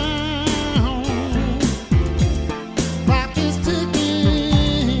 Clock is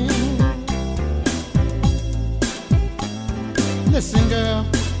ticking. Listen, girl.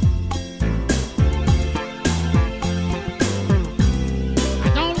 I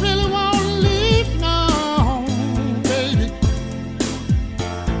don't really want to leave, no, baby.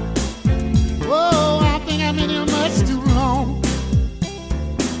 Whoa, I think I've been here much too long.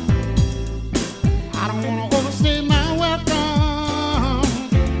 I don't want to overstay my welcome.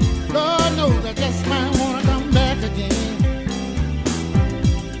 Lord knows I just might want to come back again.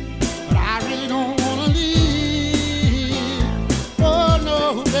 But I really don't want to leave. Oh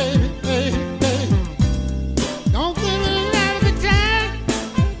no, baby, baby, baby. Don't give me that of the time.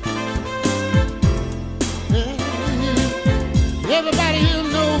 Yeah. Everybody here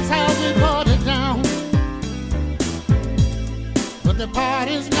knows how we party down. But the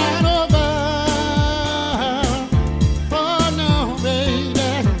party's not over. Oh no, baby.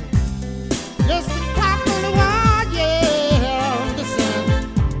 Just a clock on the wall, yeah. Listen.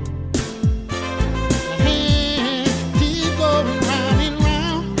 The hands keep going round and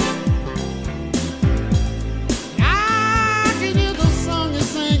round. I can hear the song you're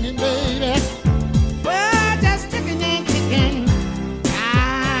singing, baby. Well, just ticking and ticking.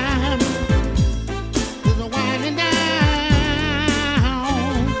 Time is winding down.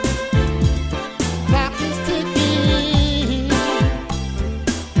 Clock is ticking.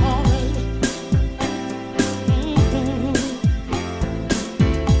 Oh, baby.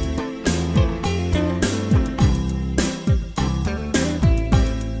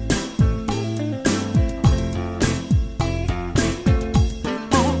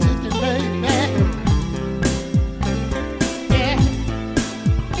 Oh, ticking, baby. Yeah.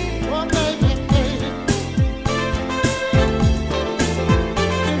 Oh, baby, baby.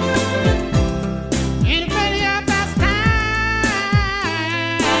 Anybody out that's time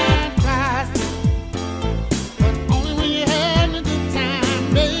flies, but only when you're having a good time,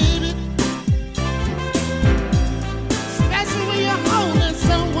 baby. Especially when you're holding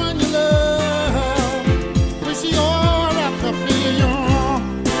someone you love, when she all wrapped up in your arm.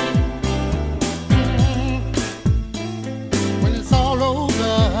 When it's all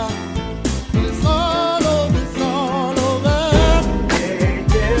over, when it's all over, it's all over.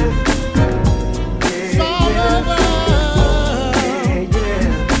 It's all over.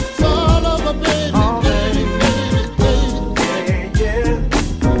 It's all over, baby, baby, baby, baby.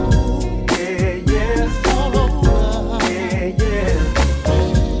 It's all over.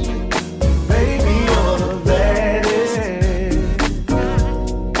 Baby, you're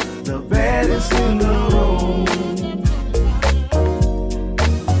the baddest in the room.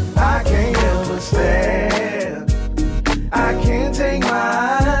 I can't help but stare. I can't take my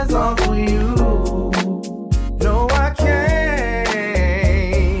eyes off of you. No, I can't.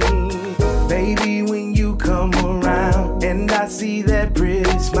 Baby, when you come around and I see that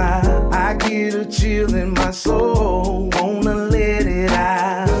pretty smile, I get a chill in my soul. Wanna let it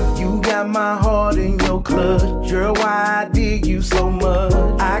out. You got my heart in your clutch. Girl, why I dig you so much?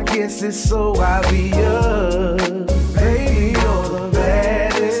 I guess it's so obvious. Baby, you're the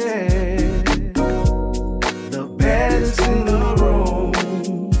baddest. The baddest in the room.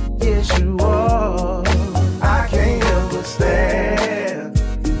 Yes, you are. I can't understand.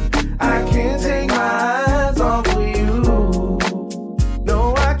 I can't take my eyes off of you.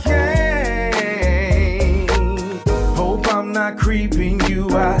 No, I can't. Hope I'm not creeping you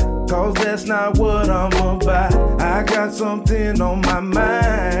out, 'cause that's not what I'm about. I got something on my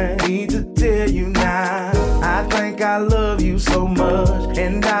mind, need to tell you now. I think I love you so much,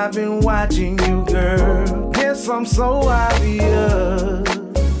 and I've been watching you, girl. Guess I'm so obvious.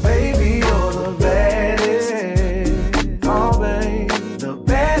 Baby, you're the baddest. Oh, babe, the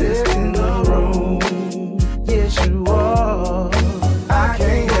baddest in the room. Yes, you are. I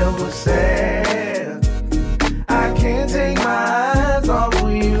can't help but stare. I can't take my eyes off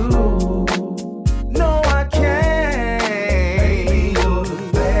of you. No, I can't. Baby, you're the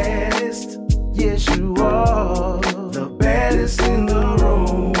baddest. Yes, you are. The baddest in the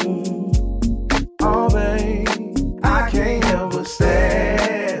room. Oh, babe, I can't help but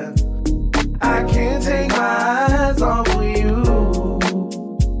stare. I can't take my eyes off of you.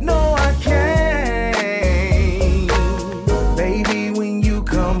 No, I can't. Baby, when you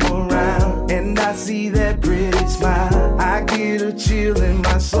come around and I see that pretty smile, I get a chill in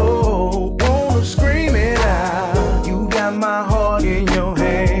my soul. Wanna scream it out. You got my heart in your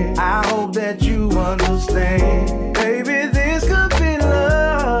hand. I hope that you understand. Baby, this could be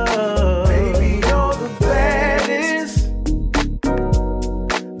love. Baby, you're the baddest.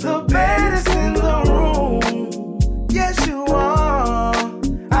 The baddest in the room. Yes, you are.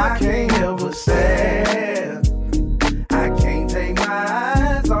 I can't help but stare. I can't take my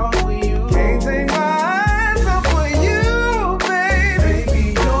eyes off of you. Can't take my eyes off of you, baby. Baby,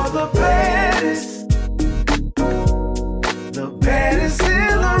 you're the baddest. The baddest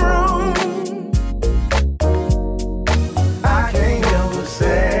in the room. I can't help but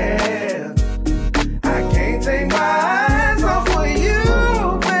stare. I can't take my eyes off of you,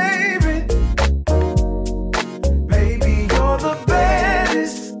 baby. Baby, you're the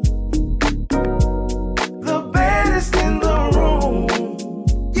baddest. The baddest in the room.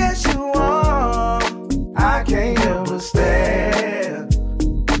 Yes, you are. I can't help but stare.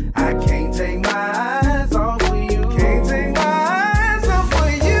 I can't take my eyes off of you. Can't take my eyes off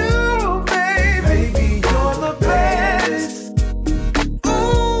of you, baby. Baby, you're the baddest.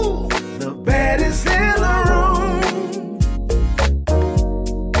 Ooh, the baddest in the room.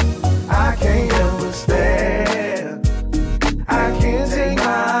 I can't help but stare. I can't take my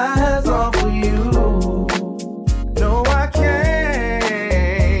eyes off of you. No, I can't.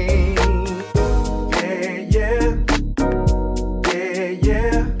 Yeah, yeah. Yeah,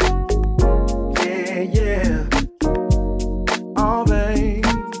 yeah. Yeah, yeah. Oh, babe.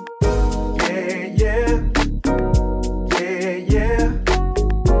 Yeah, yeah. Yeah, yeah.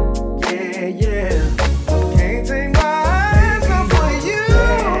 Yeah, yeah. Can't take my eyes off of you,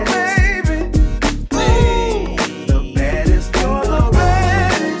 baby. Ooh, the baddest, you're the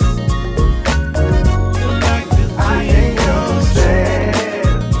baddest. I can't understand.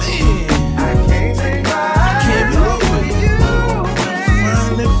 I can't take my eyes off of you, baby.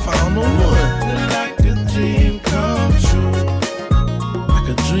 Finally found the one. Like a dream come true. Like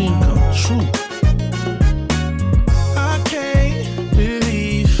a dream come true. I can't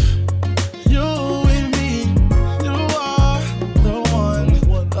believe you're with me. You are the one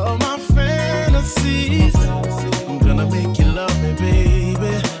of my fantasies. I'm gonna make you love me,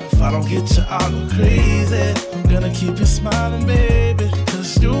 baby. If I don't get you, I'll go crazy. I'm gonna keep you smiling, baby,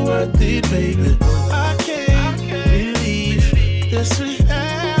 'cause you're worth it, baby. I can't believe this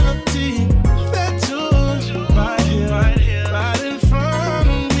reality that you're right here, right in front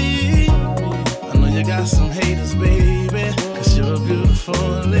of me. I know you got some haters, baby, 'cause you're a beautiful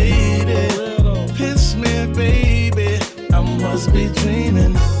lady. Pinch me, baby, I must be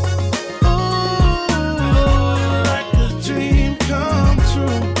dreaming. Ooh, like a dream come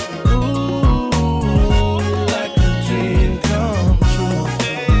true. Ooh, like a dream come true.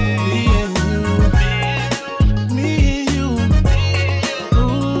 Me and you, me and you.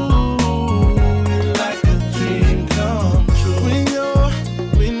 Ooh, like a dream come true. When you're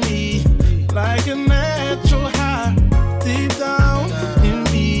with me, like a natural high, deep down in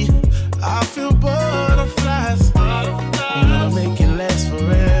me, I feel butterflies. I'm gonna make it last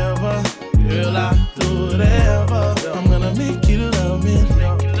forever.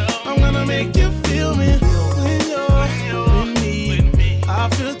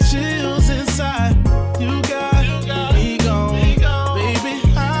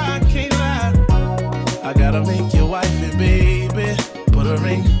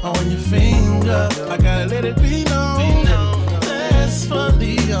 up. I gotta let it be known. That's for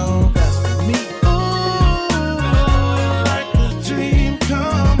Leon. That's for me. Ooh, like a dream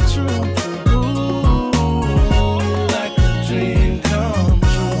come true. Ooh, like a dream come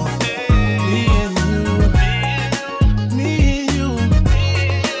true. Me and you. Me and you.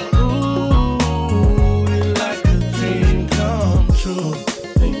 Ooh, like a dream come true.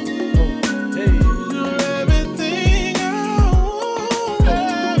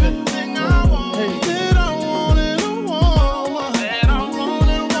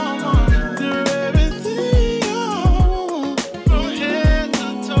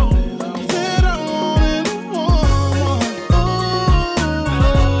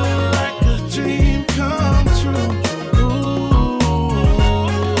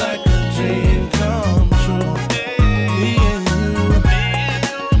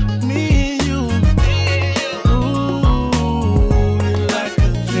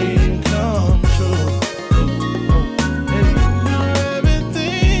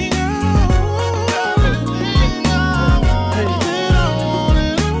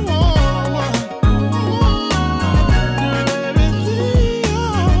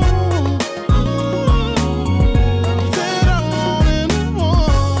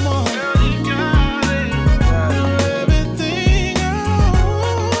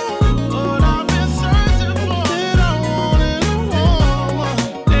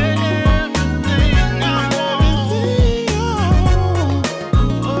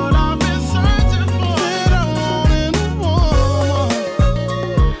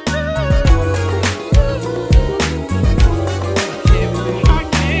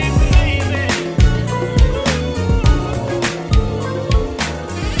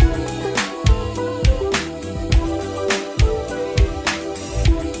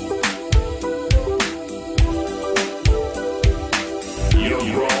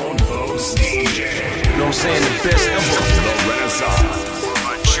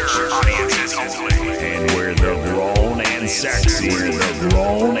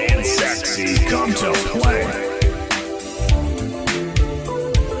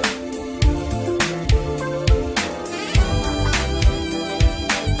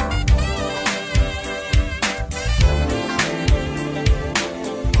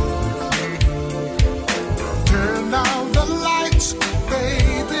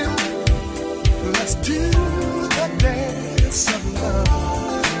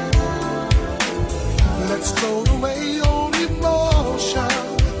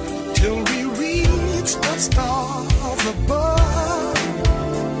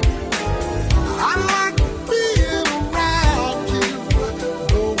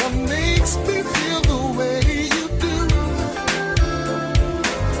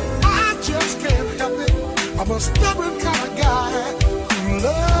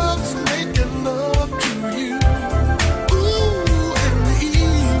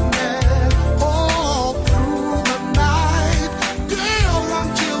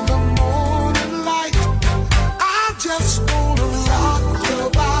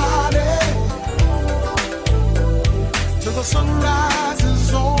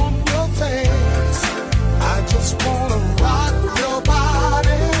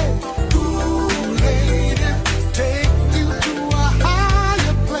 Take you to a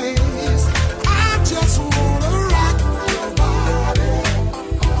higher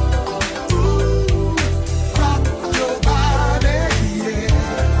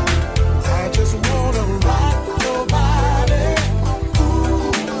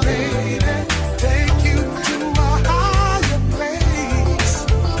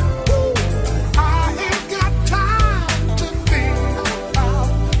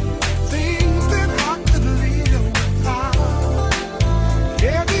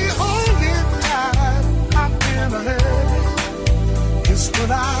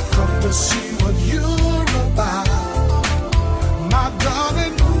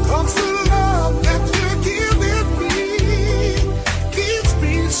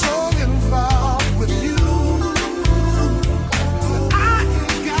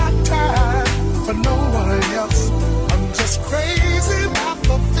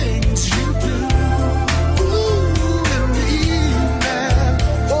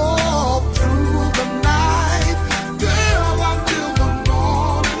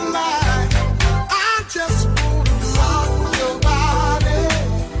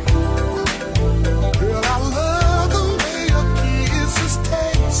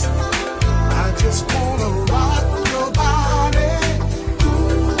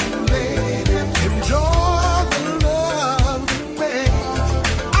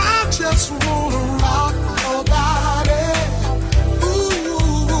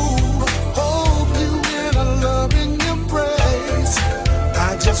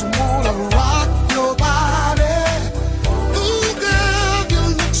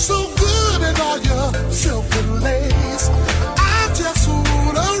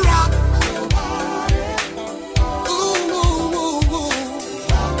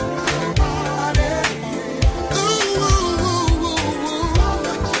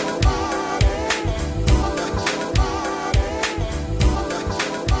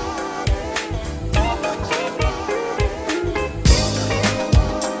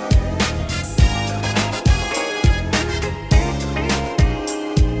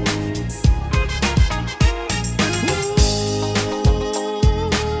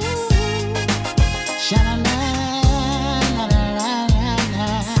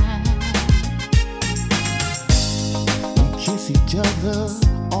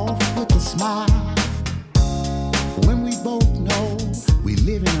smile when we both know we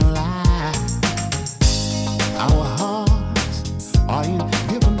live in a lie. Our hearts are in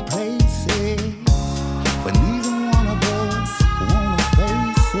different places, but neither one of us wanna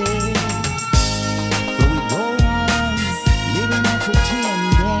face it. So we go on living and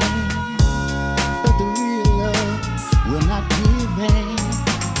pretending, but the real love we're not giving.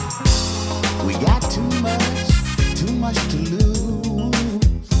 We got too much to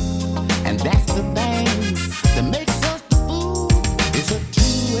lose, and that's the thing that makes us the fool. It's a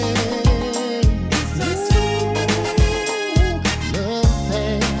two-way love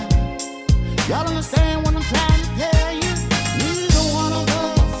affair. Y'all understand what I'm trying to tell you? Neither one of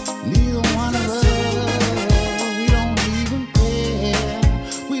us, we don't even care.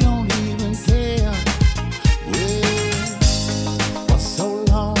 Well, for so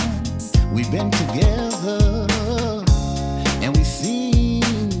long we've been together, and we've seen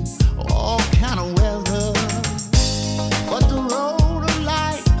all kind of weather, but the road of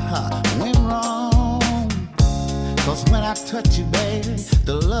life went wrong. 'Cause when I touch you, baby,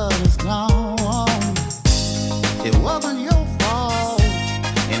 the love is gone. It wasn't your fault,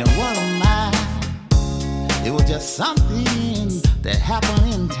 and it wasn't mine. It was just something that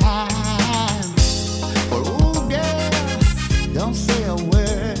happened in time. But ooh, girl, don't say a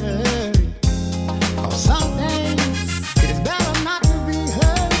word. Or some things, it is better not to be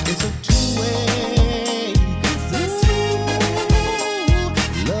heard. It's a two-way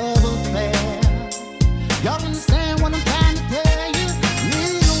love affair. Y'all understand what I'm trying to tell you?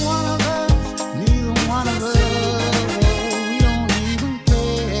 Neither one of us, we don't even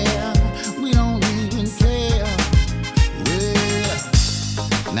care. Well,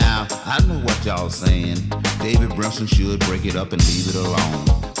 now, I know what y'all saying. David Brunson should break it up and leave it alone.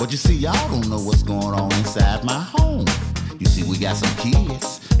 But you see, y'all don't know what's going on inside my home. You see, we got some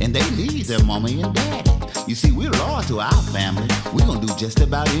kids, and they need their mommy and daddy. You see, we're loyal to our family. We're gonna do just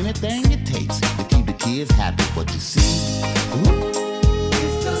about anything it takes to keep the kids happy. But you see,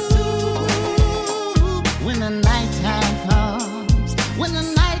 when the nighttime comes, when the